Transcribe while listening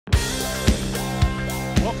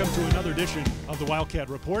Welcome to another edition of the Wildcat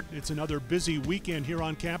Report. It's another busy weekend here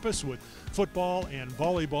on campus with football and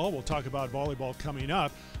volleyball. We'll talk about volleyball coming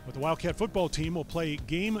up, but the Wildcat football team will play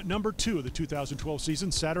game number 2 of the 2012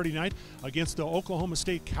 season Saturday night against the Oklahoma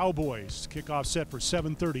State Cowboys. Kickoff set for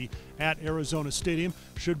 7:30 at Arizona Stadium.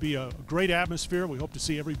 Should be a great atmosphere. We hope to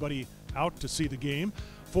see everybody out to see the game.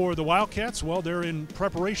 For the Wildcats, well, they're in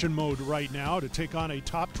preparation mode right now to take on a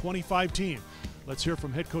top 25 team. Let's hear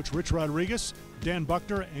from head coach Rich Rodriguez, Dan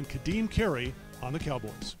Buckner, and Ka'Deem Carey on the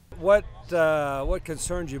Cowboys. What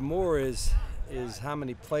concerns you more is how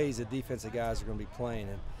many plays the defensive guys are going to be playing,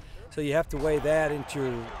 and so you have to weigh that into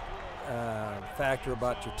your factor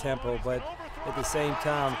about your tempo. But at the same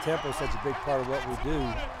time, tempo is such a big part of what we do.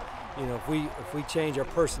 You know, if we change our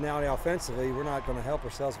personality offensively, we're not going to help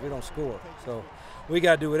ourselves if we don't score. So we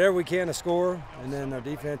got to do whatever we can to score, and then our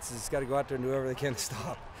defense has got to go out there and do whatever they can to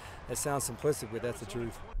stop. That sounds simplistic, but that's the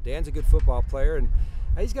truth. Dan's a good football player, and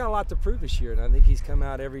he's got a lot to prove this year. And I think he's come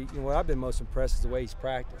out what I've been most impressed is the way he's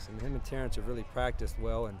practiced. And him and Terrence have really practiced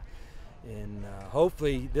well. And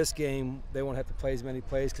hopefully this game they won't have to play as many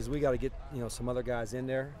plays because we got to get some other guys in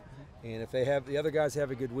there. And if the other guys have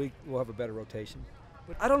a good week, we'll have a better rotation.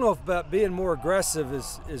 But I don't know if about being more aggressive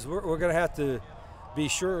is we're going to have to be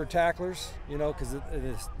surer tacklers, because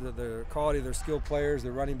the quality of their skilled players,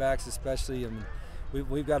 their running backs especially.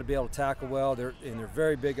 We've got to be able to tackle well. They're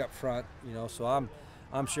very big up front, So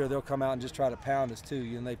I'm sure they'll come out and just try to pound us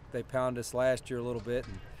too. They pounded us last year a little bit,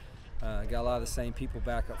 and got a lot of the same people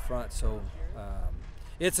back up front. So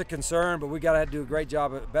it's a concern, but we got to do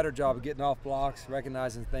a better job of getting off blocks,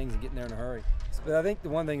 recognizing things, and getting there in a hurry. But I think the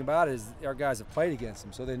one thing about it is our guys have played against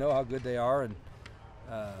them, so they know how good they are, and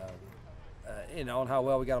and how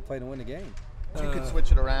well we got to play to win the game. If you could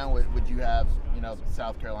switch it around, would you have,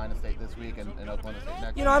 South Carolina State this week and Oklahoma State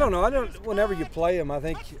next week? I don't know. Whenever you play them, I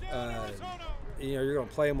think, you're going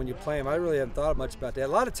to play them when you play them. I really haven't thought much about that. A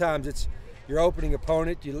lot of times it's your opening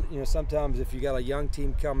opponent. Sometimes if you got a young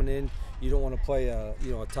team coming in, you don't want to play a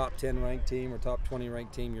top 10 ranked team or top 20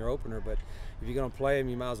 ranked team your opener. But if you're going to play them,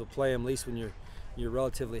 you might as well play them at least when you're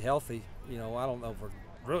relatively healthy. I don't know if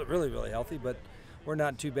we're really healthy, but we're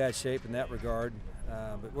not in too bad shape in that regard.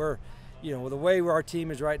 But we're with the way our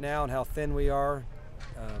team is right now and how thin we are,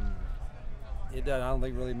 I don't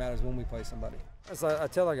think it really matters when we play somebody. As I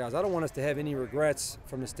tell our guys, I don't want us to have any regrets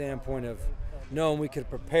from the standpoint of knowing we could have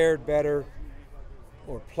prepared better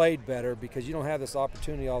or played better, because you don't have this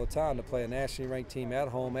opportunity all the time to play a nationally ranked team at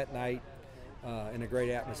home at night in a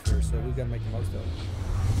great atmosphere. So we've got to make the most of it.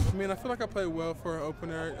 I feel like I played well for an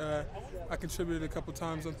opener. I contributed a couple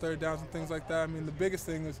times on third downs and things like that. The biggest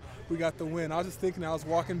thing is we got the win. I was just thinking, I was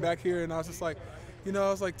walking back here and I was just like, I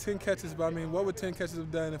was like 10 catches, but what would 10 catches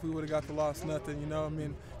have done if we would have got the loss?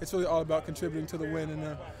 Nothing, It's really all about contributing to the win.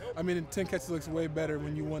 And 10 catches looks way better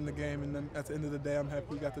when you won the game, and then at the end of the day, I'm happy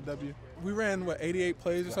we got the W. We ran, 88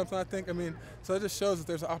 plays or something, I think. So it just shows that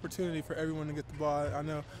there's an opportunity for everyone to get the ball. I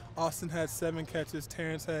know Austin had 7 catches,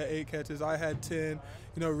 Terrence had 8 catches, I had 10,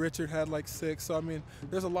 Richard had 6. So,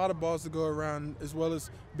 there's a lot of balls to go around, as well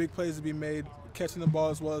as big plays to be made, catching the ball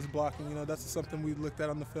as well as blocking. That's something we looked at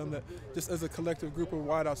on the film, that just as a collective group of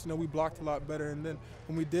wideouts, we blocked a lot better. And then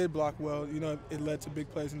when we did block well, it led to big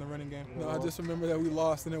plays in the running game. I just remember that we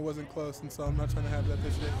lost and it wasn't close, and so I'm not trying to have that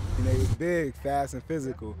this year. It was big, fast, and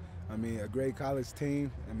physical. A great college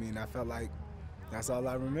team. I felt like that's all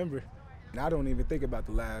I remember. And I don't even think about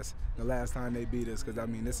the last time they beat us, because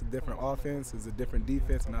it's a different offense, it's a different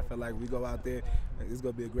defense, and I feel like we go out there, it's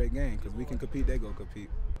gonna be a great game, because we can compete, they go compete.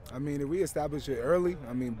 If we establish it early,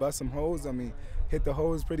 bust some holes, hit the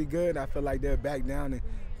holes pretty good, I feel like they'll back down and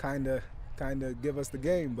kind of give us the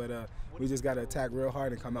game, but we just got to attack real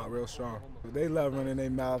hard and come out real strong. They love running their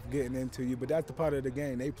mouth, getting into you, but that's the part of the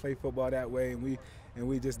game. They play football that way, and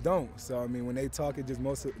we just don't. So, when they talk, it just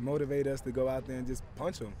motivate us to go out there and just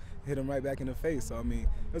punch them, hit them right back in the face. So,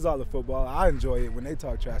 it's all the football. I enjoy it. When they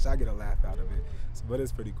talk trash, I get a laugh out of it. So, but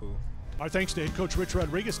it's pretty cool. Our thanks to head coach Rich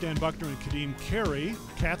Rodriguez, Dan Buckner, and Ka'Deem Carey.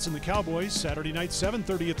 Cats and the Cowboys, Saturday night,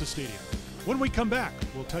 7:30 at the stadium. When we come back,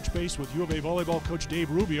 we'll touch base with U of A volleyball coach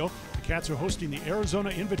Dave Rubio. The Cats are hosting the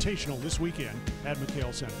Arizona Invitational this weekend at McKale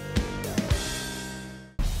Sept.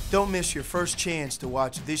 Don't miss your first chance to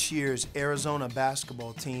watch this year's Arizona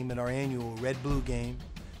basketball team at our annual Red-Blue game,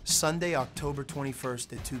 Sunday, October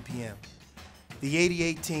 21st at 2 p.m. The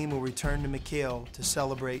 88 team will return to McKale to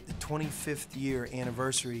celebrate the 25th year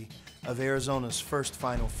anniversary of Arizona's first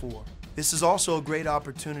Final Four. This is also a great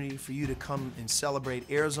opportunity for you to come and celebrate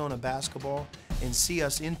Arizona basketball and see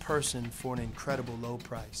us in person for an incredible low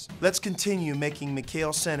price. Let's continue making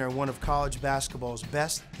McKale Center one of college basketball's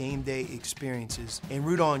best game day experiences and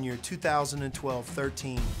root on your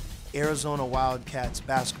 2012-13 Arizona Wildcats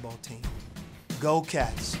basketball team. Go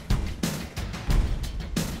Cats!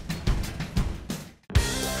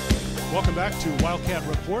 Welcome back to Wildcat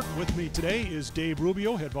Report. With me today is Dave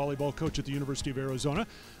Rubio, head volleyball coach at the University of Arizona.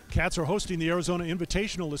 Cats are hosting the Arizona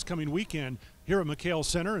Invitational this coming weekend here at McKale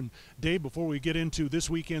Center. And Dave, before we get into this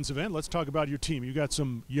weekend's event, let's talk about your team. You got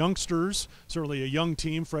some youngsters, certainly a young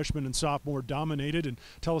team, freshman and sophomore dominated. And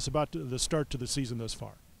tell us about the start to the season thus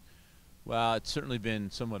far. Well, it's certainly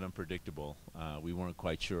been somewhat unpredictable. We weren't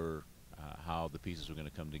quite sure how the pieces were going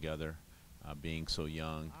to come together. Being so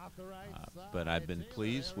young, but I've been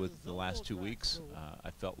pleased with the last 2 weeks. I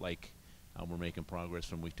felt like we're making progress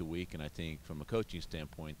from week to week, and I think from a coaching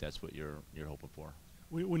standpoint, that's what you're hoping for.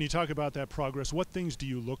 When you talk about that progress, what things do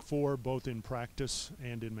you look for both in practice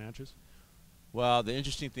and in matches? Well, the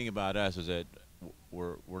interesting thing about us is that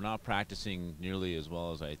we're not practicing nearly as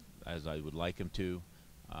well as I would like them to,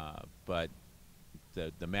 but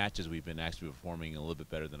the matches we've been actually performing a little bit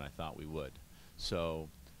better than I thought we would. So.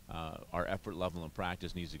 Our effort level in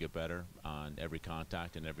practice needs to get better on every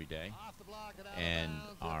contact and every day, and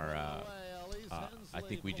I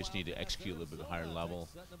think we just need to execute a little bit higher level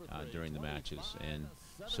during the matches, and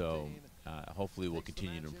so hopefully we'll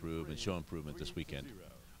continue to improve and show improvement this weekend.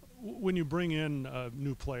 When you bring in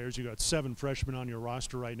new players, you got 7 freshmen on your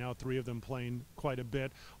roster right now, 3 of them playing quite a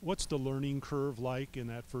bit. What's the learning curve like in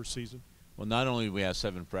that first season? Well, not only do we have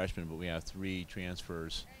 7 freshmen, but we have 3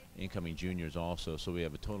 transfers, incoming juniors also, so we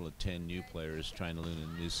have a total of 10 new players trying to learn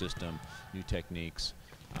a new system, new techniques.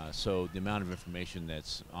 So the amount of information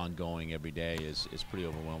that's ongoing every day is pretty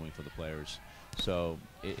overwhelming for the players. So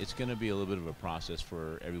it's going to be a little bit of a process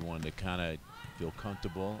for everyone to kind of feel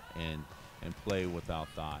comfortable and play without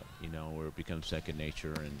thought, you know, where it becomes second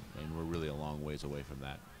nature, and we're really a long ways away from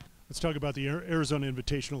that. Let's talk about the Arizona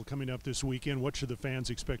Invitational coming up this weekend. What should the fans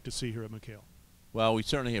expect to see here at McKale? Well, we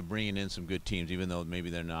certainly are bringing in some good teams, even though maybe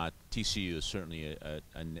they're not. TCU is certainly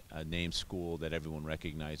a named school that everyone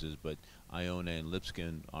recognizes, but Iona and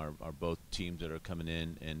Lipscomb are both teams that are coming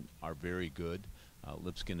in and are very good.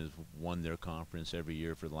 Lipscomb has won their conference every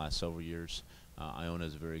year for the last several years. Iona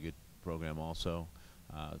is a very good program also.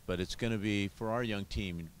 But it's going to be, for our young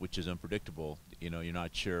team, which is unpredictable, you know, you're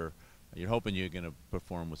not sure. You're hoping you're going to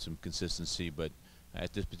perform with some consistency, but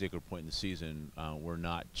at this particular point in the season, we're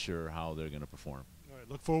not sure how they're going to perform. All right,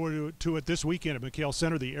 look forward to it this weekend at McKale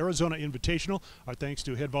Center, the Arizona Invitational. Our thanks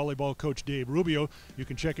to head volleyball coach Dave Rubio. You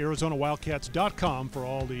can check ArizonaWildcats.com for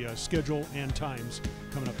all the schedule and times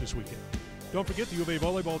coming up this weekend. Don't forget the U of A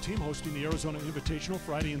volleyball team hosting the Arizona Invitational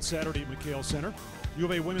Friday and Saturday at McKale Center. U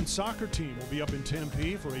of A women's soccer team will be up in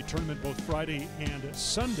Tempe for a tournament both Friday and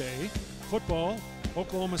Sunday. Football,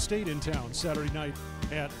 Oklahoma State in town Saturday night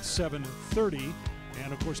at 7:30.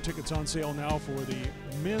 And, of course, tickets on sale now for the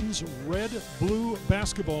men's red-blue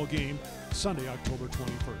basketball game Sunday, October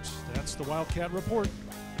 21st. That's the Wildcat Report.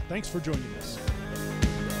 Thanks for joining us.